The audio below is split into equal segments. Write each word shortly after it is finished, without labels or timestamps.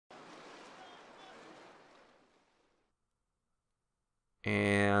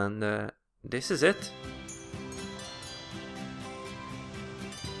And this is it.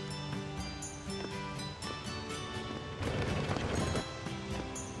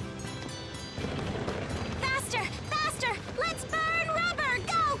 Faster! Faster! Let's burn rubber!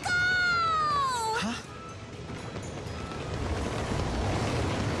 Go! Go! Huh?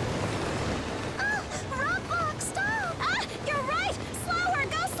 Oh, Rockbox, stop! Ah, you're right! Slower!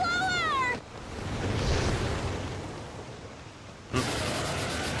 Go slower!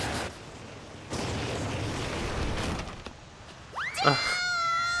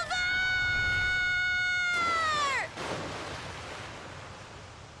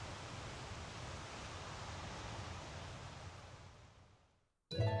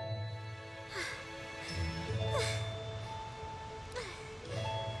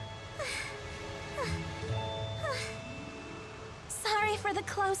 Sorry for the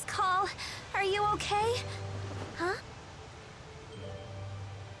close call. Are you okay? Huh?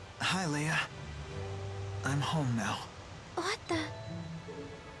 Hi, Leia. I'm home now. What the...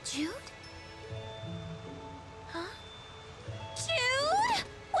 Jude? Huh? Jude?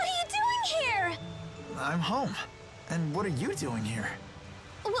 What are you doing here? I'm home. And what are you doing here?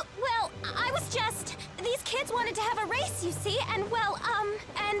 Well, I was just... These kids wanted to have a race, you see, and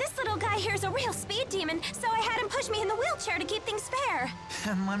and this little guy here's a real speed demon, so I had him push me in the wheelchair to keep things fair.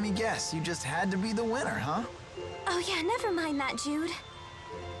 And let me guess, you just had to be the winner, huh? Oh yeah, never mind that, Jude.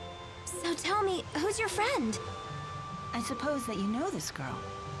 So tell me, who's your friend? I suppose that you know this girl.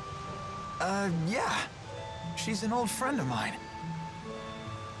 Yeah. She's an old friend of mine.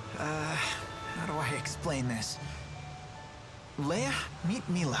 How do I explain this? Leia, meet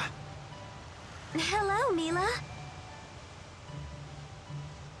Milla. Hello, Milla.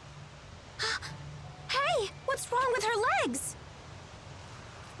 Hey, what's wrong with her legs?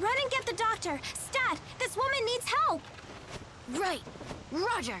 Run and get the doctor. Stat, this woman needs help. Right.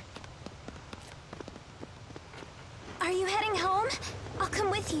 Roger. Are you heading home? I'll come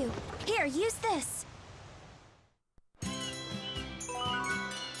with you. Here, use this.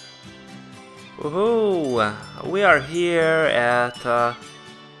 Woohoo! We are here at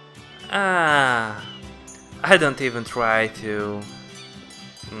I don't even try to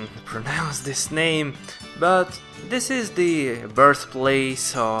pronounce this name, but this is the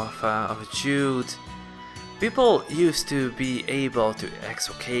birthplace of Jude. People used to be able to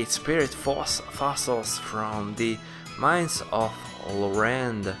extricate spirit fossils from the mines of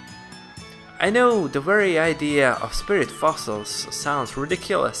Lerond. I know the very idea of spirit fossils sounds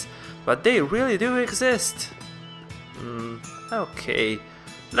ridiculous, but they really do exist. Okay,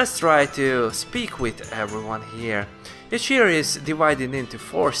 let's try to speak with everyone here. Each year is divided into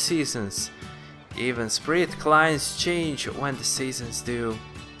 4 seasons. Even spirit clients change when the seasons do.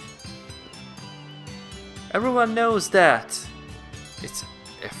 Everyone knows that. It's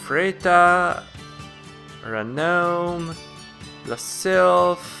Ephrata, Ranome, La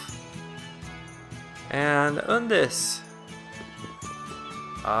Sylph, and Undis.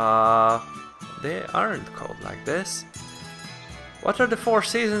 They aren't called like this. What are the 4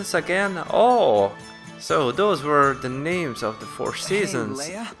 seasons again? Oh, so those were the names of the 4 seasons.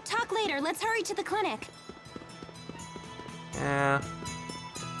 Hey, Leia? Talk later. Let's hurry to the clinic. Yeah.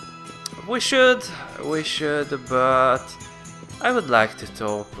 We should, but I would like to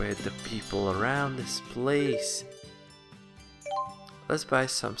talk with the people around this place. Let's buy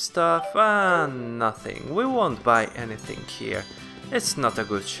some stuff. Nothing. We won't buy anything here. It's not a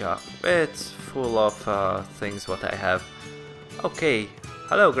good shop. It's full of things what I have. Okay.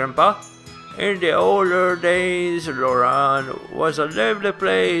 Hello, Grandpa. In the older days, Lerond was a lively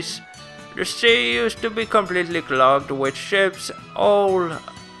place. The sea used to be completely clogged with ships, all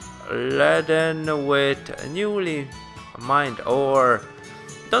laden with newly mined ore.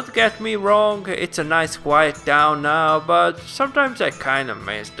 Don't get me wrong, it's a nice quiet town now, but sometimes I kinda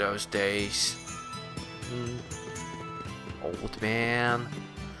miss those days. Old man.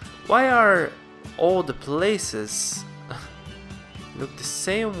 Why are all the places look the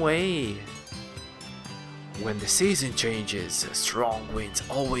same way? When the season changes, strong winds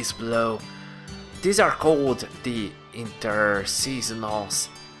always blow. These are called the interseasonals,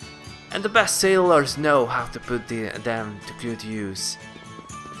 and the best sailors know how to put them to good use.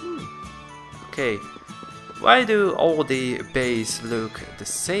 Okay, why do all the bays look the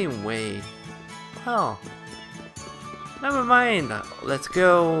same way? Well, never mind, let's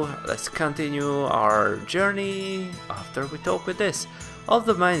go, let's continue our journey after we talk with this. All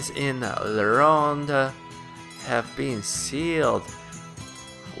the mines in Lerond have been sealed.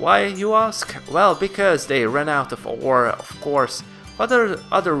 Why, you ask? Well, because they ran out of ore, of course. What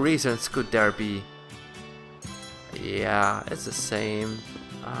other reasons could there be? Yeah, it's the same.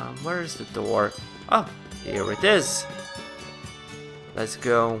 Where is the door? Oh, here it is. Let's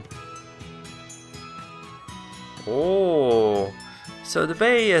go. Oh, so the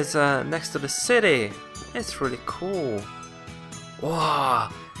bay is next to the city. It's really cool.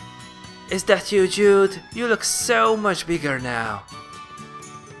 Wow, is that you, Jude? You look so much bigger now.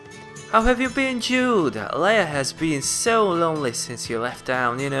 How have you been, Jude? Leia has been so lonely since you left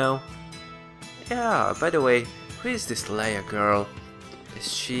town, you know. Yeah, by the way, who is this Leia girl?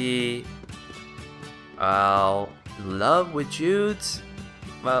 Is she... well, in love with Jude?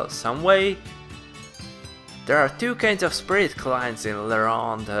 Well, some way. There are two kinds of spirit clients in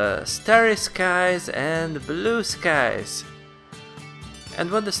Lerond, starry skies and blue skies. And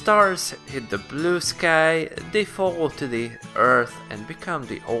when the stars hit the blue sky, they fall to the earth and become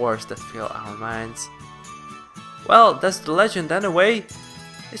the ores that fill our minds. Well, that's the legend anyway.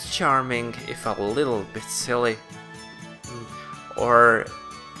 It's charming, if a little bit silly. Or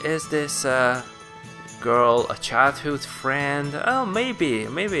is this girl a childhood friend? Oh, maybe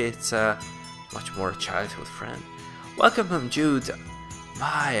it's much more a childhood friend. Welcome home, Jude.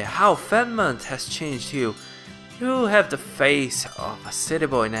 My, how Fenmont has changed you. You have the face of a city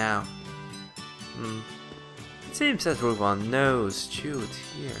boy now. It seems everyone knows Jude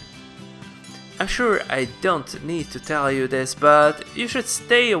here. I'm sure I don't need to tell you this, but you should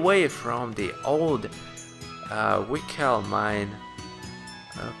stay away from the old Wickel mine.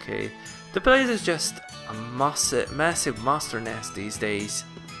 Okay, the place is just a massive monster nest these days.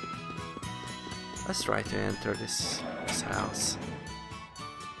 Let's try to enter this house.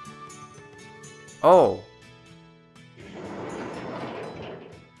 Oh!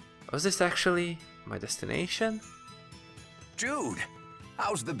 Was this actually my destination? Jude,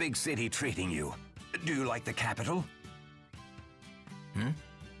 how's the big city treating you? Do you like the capital?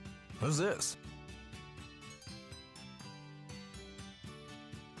 Who's this?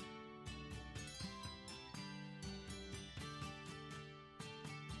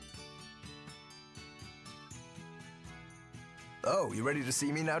 Oh, you ready to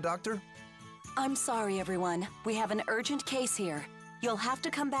see me now, Doctor? I'm sorry, everyone. We have an urgent case here. You'll have to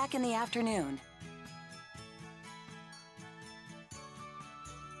come back in the afternoon.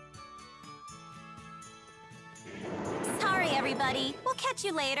 Sorry, everybody. We'll catch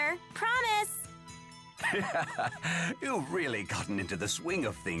you later. Promise. You've really gotten into the swing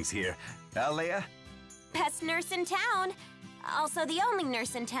of things here. Leia? Best nurse in town. Also the only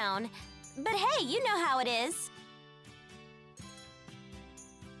nurse in town. But hey, you know how it is.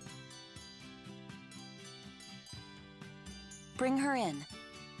 Bring her in.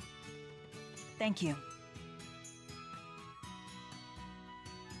 Thank you.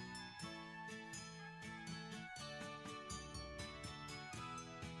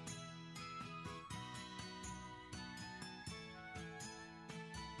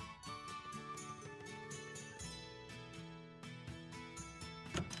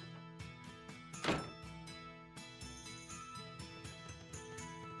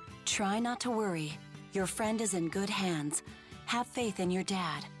 Try not to worry. Your friend is in good hands. Have faith in your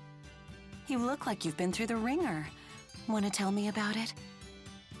dad. You look like you've been through the ringer. Want to tell me about it?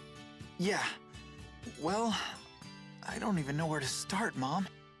 Yeah. Well, I don't even know where to start, Mom.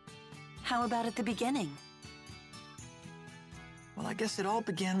 How about at the beginning? Well, I guess it all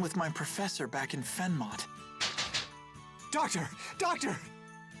began with my professor back in Fenmont. Doctor! Doctor!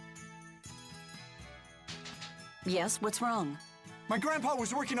 Yes, what's wrong? My grandpa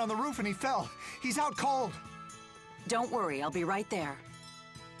was working on the roof and he fell. He's out cold. Don't worry, I'll be right there.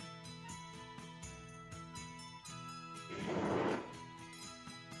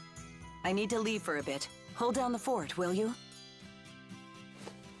 I need to leave for a bit. Hold down the fort, will you?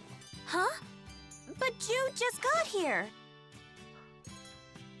 Huh? But Jude just got here.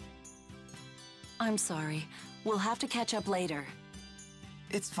 I'm sorry. We'll have to catch up later.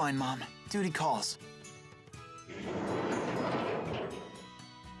 It's fine, Mom. Duty calls.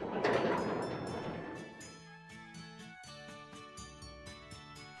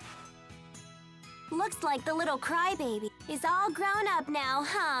 Looks like the little crybaby is all grown up now,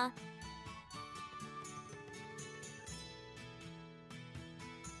 huh?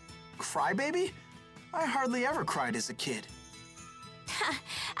 Crybaby? I hardly ever cried as a kid.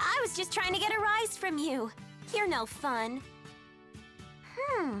 I was just trying to get a rise from you. You're no fun.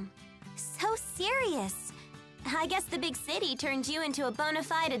 So serious. I guess the big city turned you into a bona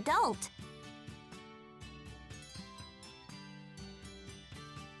fide adult.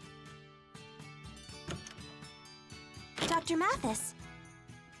 Dr. Mathis.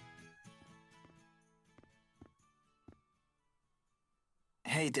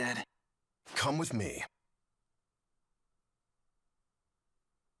 Hey, Dad. Come with me.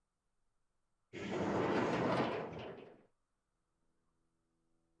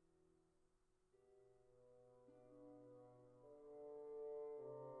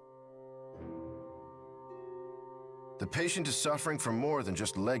 The patient is suffering from more than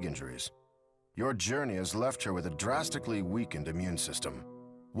just leg injuries. Your journey has left her with a drastically weakened immune system.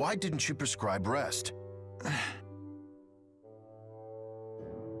 Why didn't you prescribe rest?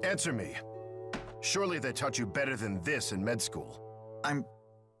 Answer me. Surely they taught you better than this in med school. I'm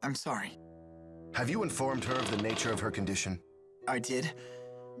sorry. Have you informed her of the nature of her condition? I did.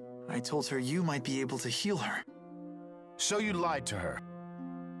 I told her you might be able to heal her. So you lied to her?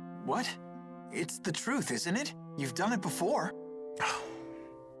 What? It's the truth, isn't it? You've done it before.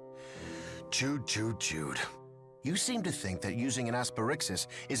 Jude. You seem to think that using an asperixis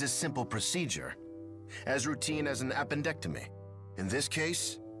is a simple procedure, as routine as an appendectomy. In this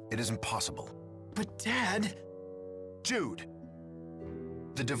case, it is impossible. But Dad... Jude!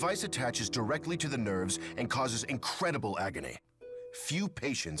 The device attaches directly to the nerves and causes incredible agony. Few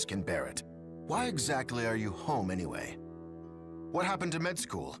patients can bear it. Why exactly are you home anyway? What happened to med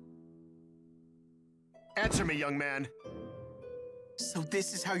school? Answer me, young man! So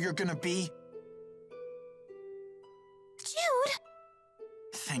this is how you're gonna be? Jude!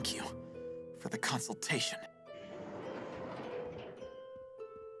 Thank you for the consultation.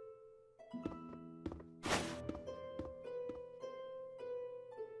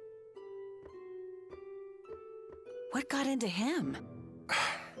 What got into him?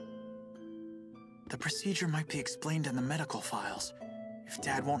 The procedure might be explained in the medical files. If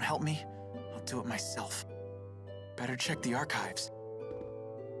Dad won't help me, I'll do it myself. Better check the archives.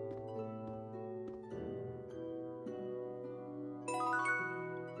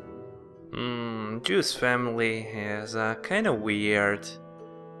 Jude's family is kind of weird.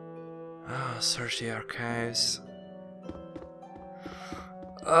 Search the archives.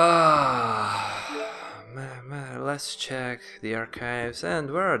 Let's check the archives.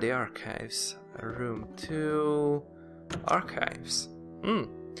 And where are the archives? Room 2. Archives. We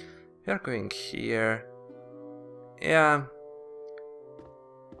are going here. Yeah.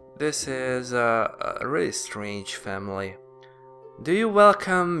 This is a really strange family. Do you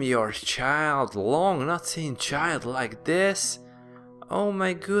welcome your child? Long not seen child like this? Oh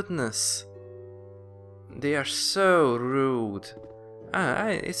my goodness. They are so rude.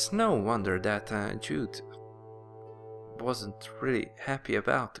 It's no wonder that Jude wasn't really happy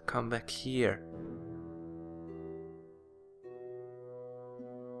about to come back here.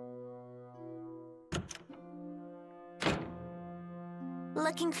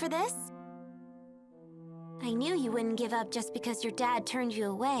 Looking for this? I knew you wouldn't give up just because your dad turned you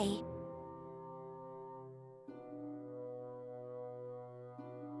away.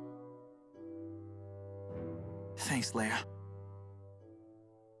 Thanks, Leia.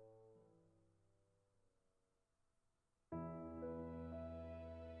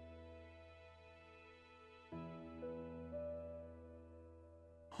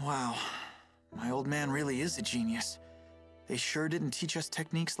 Wow, my old man really is a genius. They sure didn't teach us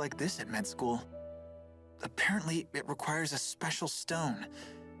techniques like this at med school. Apparently, it requires a special stone.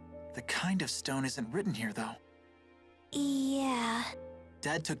 The kind of stone isn't written here, though. Yeah.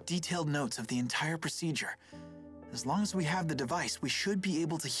 Dad took detailed notes of the entire procedure. As long as we have the device, we should be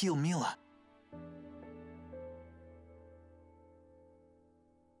able to heal Milla.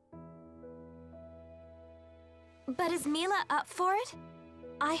 But is Milla up for it?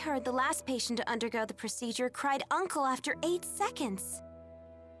 I heard the last patient to undergo the procedure cried uncle after 8 seconds.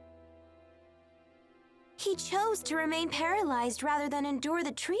 He chose to remain paralyzed rather than endure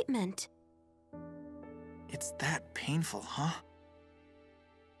the treatment. It's that painful, huh?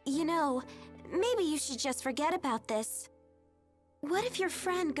 You know, maybe you should just forget about this. What if your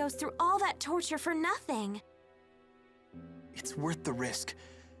friend goes through all that torture for nothing? It's worth the risk.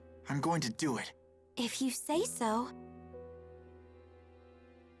 I'm going to do it. If you say so.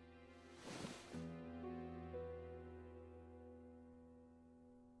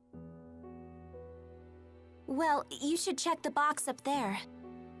 Well, you should check the box up there.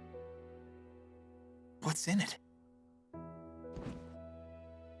 What's in it?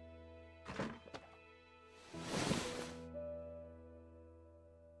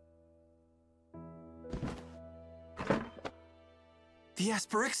 The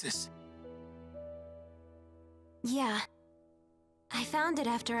asperixis. Yeah. I found it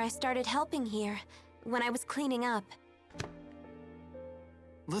after I started helping here, when I was cleaning up.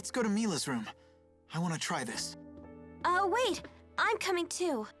 Let's go to Milla's room. I want to try this. Oh, wait! I'm coming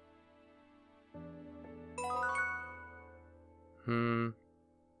too.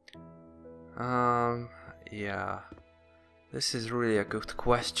 Yeah. This is really a good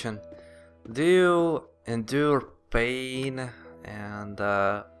question. Do you endure pain and,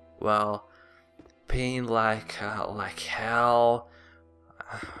 well, pain like hell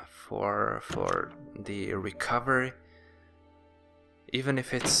for the recovery? even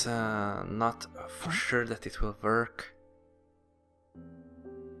if it's not for sure that it will work.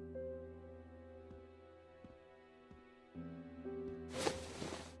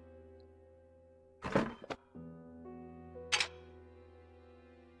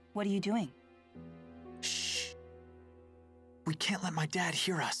 What are you doing? Shh. We can't let my dad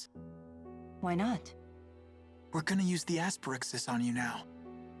hear us. Why not? We're gonna use the Asperixis on you now.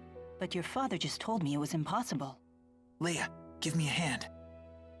 But your father just told me it was impossible. Leia, give me a hand.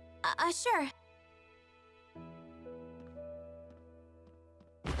 Sure.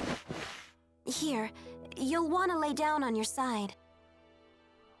 Here, you'll want to lay down on your side.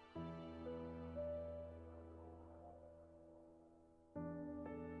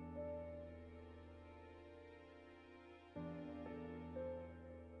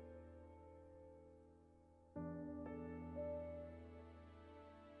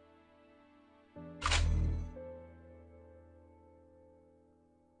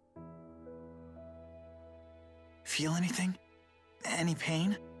 Feel anything? Any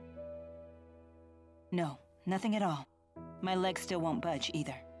pain? No, nothing at all. My legs still won't budge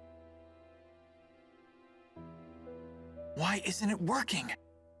either. Why isn't it working?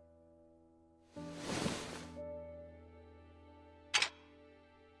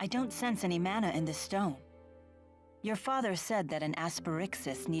 I don't sense any mana in this stone. Your father said that an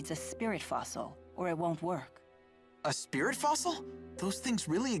Asperixis needs a spirit fossil, or it won't work. A spirit fossil? Those things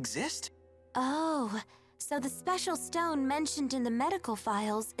really exist? Oh, so the special stone mentioned in the medical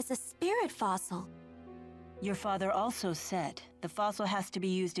files is a spirit fossil. Your father also said the fossil has to be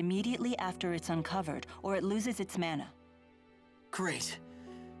used immediately after it's uncovered, or it loses its mana. Great.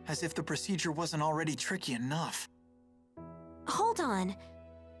 As if the procedure wasn't already tricky enough. Hold on.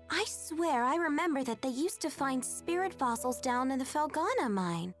 I swear I remember that they used to find spirit fossils down in the Felgana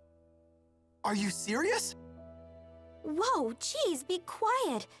mine. Are you serious? Whoa, geez, be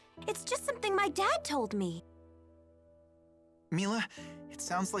quiet. It's just something my dad told me. Milla, it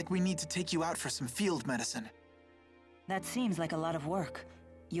sounds like we need to take you out for some field medicine. That seems like a lot of work.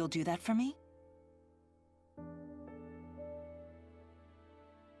 You'll do that for me?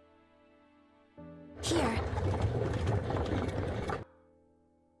 Here.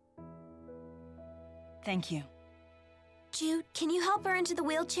 Thank you. Jude, can you help her into the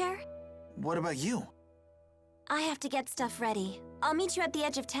wheelchair? What about you? I have to get stuff ready. I'll meet you at the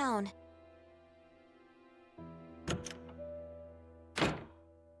edge of town.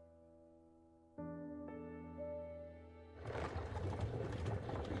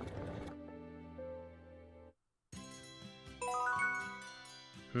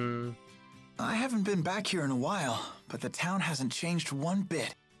 I haven't been back here in a while, but the town hasn't changed one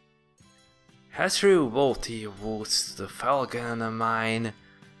bit. Head through Volty Woods to the Felgana mine.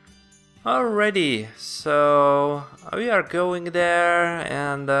 Alrighty, so we are going there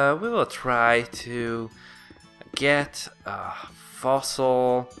and we will try to get a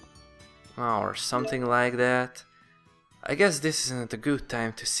fossil or something like that. I guess this isn't a good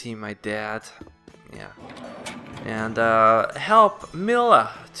time to see my dad. Yeah. And help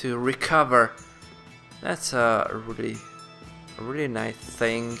Milla to recover. That's a really nice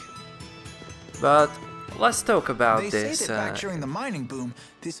thing. But let's talk about this. They say that back during the mining boom,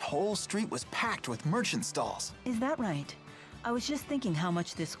 this whole street was packed with merchant stalls. Is that right? I was just thinking how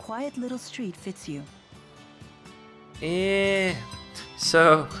much this quiet little street fits you.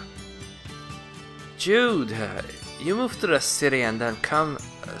 So, Jude, you moved to the city and then come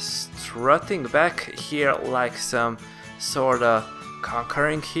strutting back here like some sort of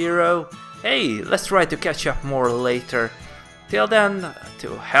conquering hero. Hey, let's try to catch up more later. Till then,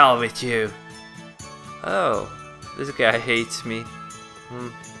 to hell with you. Oh, this guy hates me.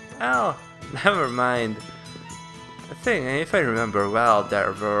 Well, never mind. I think, if I remember well,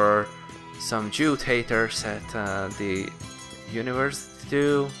 there were some Jude haters at the university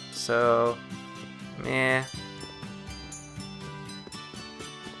too, so meh.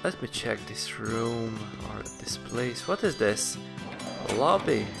 Let me check this room or this place. What is this? A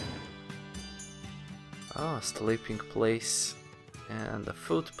lobby. Oh, a sleeping place and a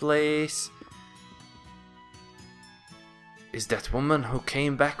food place. Is that woman who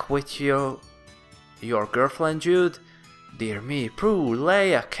came back with your girlfriend, Jude? Dear me, Prue,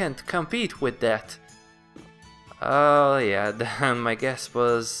 Leia can't compete with that. Oh yeah, then my guess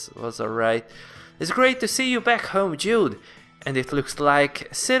was alright. It's great to see you back home, Jude. And it looks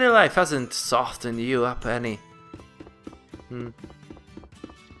like city life hasn't softened you up any.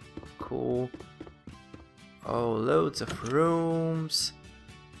 Cool. Oh, loads of rooms.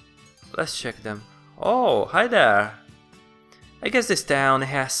 Let's check them. Oh, hi there. I guess this town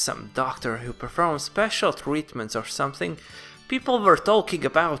has some doctor who performs special treatments or something. People were talking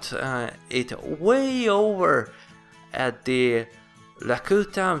about it way over at the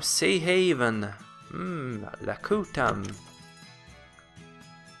Lakutam Sea Haven. Lakutam.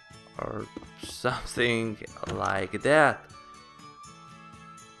 Or something like that.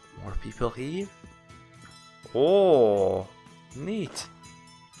 More people here? Oh, neat.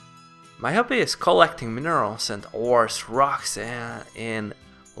 My hobby is collecting minerals and ores, rocks, and in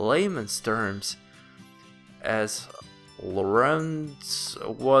layman's terms. As Lerond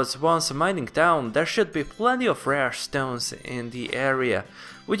was once a mining town, there should be plenty of rare stones in the area.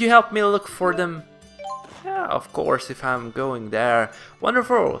 Would you help me look for them? Yeah, of course, if I'm going there.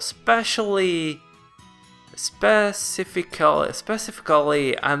 Wonderful, specifically,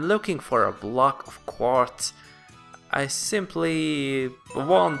 I'm looking for a block of quartz. I simply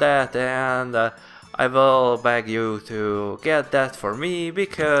want that, and I will beg you to get that for me,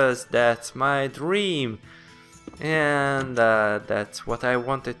 because that's my dream. And that's what I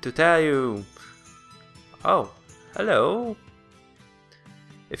wanted to tell you. Oh, hello.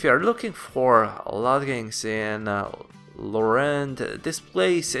 If you're looking for lodgings in Lerond, this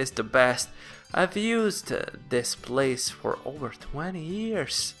place is the best. I've used this place for over 20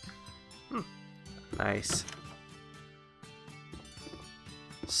 years. Nice.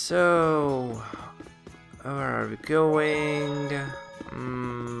 So, where are we going?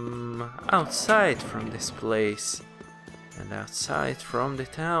 Outside from this place. And outside from the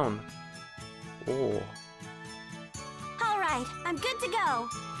town. Oh. Alright, I'm good to go.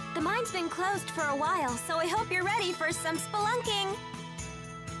 The mine's been closed for a while, so I hope you're ready for some spelunking.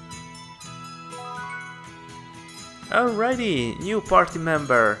 Alrighty, new party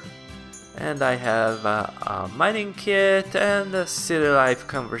member. And I have a mining kit and a city life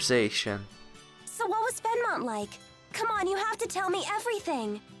conversation. So what was Fenmont like? Come on, you have to tell me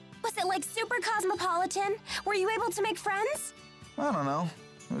everything. Was it like super cosmopolitan? Were you able to make friends? I don't know.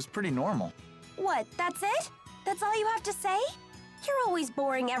 It was pretty normal. What, that's it? That's all you have to say? You're always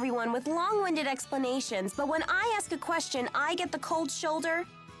boring everyone with long-winded explanations, but when I ask a question, I get the cold shoulder.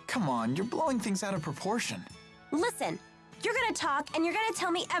 Come on, you're blowing things out of proportion. Listen, you're gonna talk and you're gonna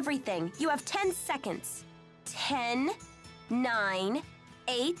tell me everything. You have 10 seconds. 10, 9,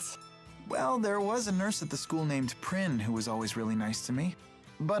 8... Well, there was a nurse at the school named Prin who was always really nice to me.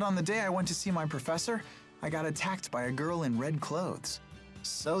 But on the day I went to see my professor, I got attacked by a girl in red clothes.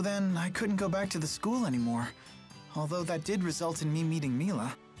 So then, I couldn't go back to the school anymore. Although that did result in me meeting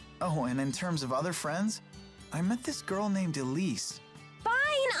Milla. Oh, and in terms of other friends, I met this girl named Elise. Fine,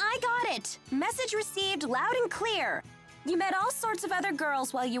 I got it. Message received loud and clear. You met all sorts of other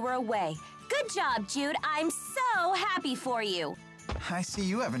girls while you were away. Good job, Jude. I'm so happy for you. I see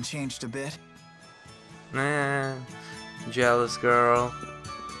you haven't changed a bit. Nah, jealous girl.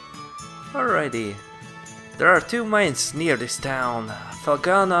 Alrighty. There are two mines near this town,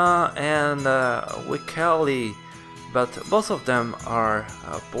 Felgana and Wikali, but both of them are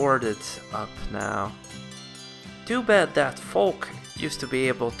boarded up now. Too bad that folk used to be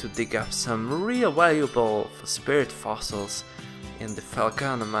able to dig up some real valuable spirit fossils in the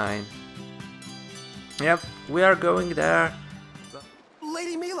Felgana mine. Yep, we are going there.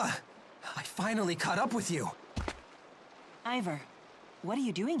 Lady Milla, I finally caught up with you. Ivor, what are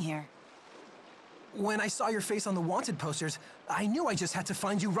you doing here? When I saw your face on the wanted posters, I knew I just had to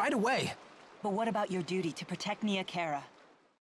find you right away. But what about your duty to protect Nia Kara?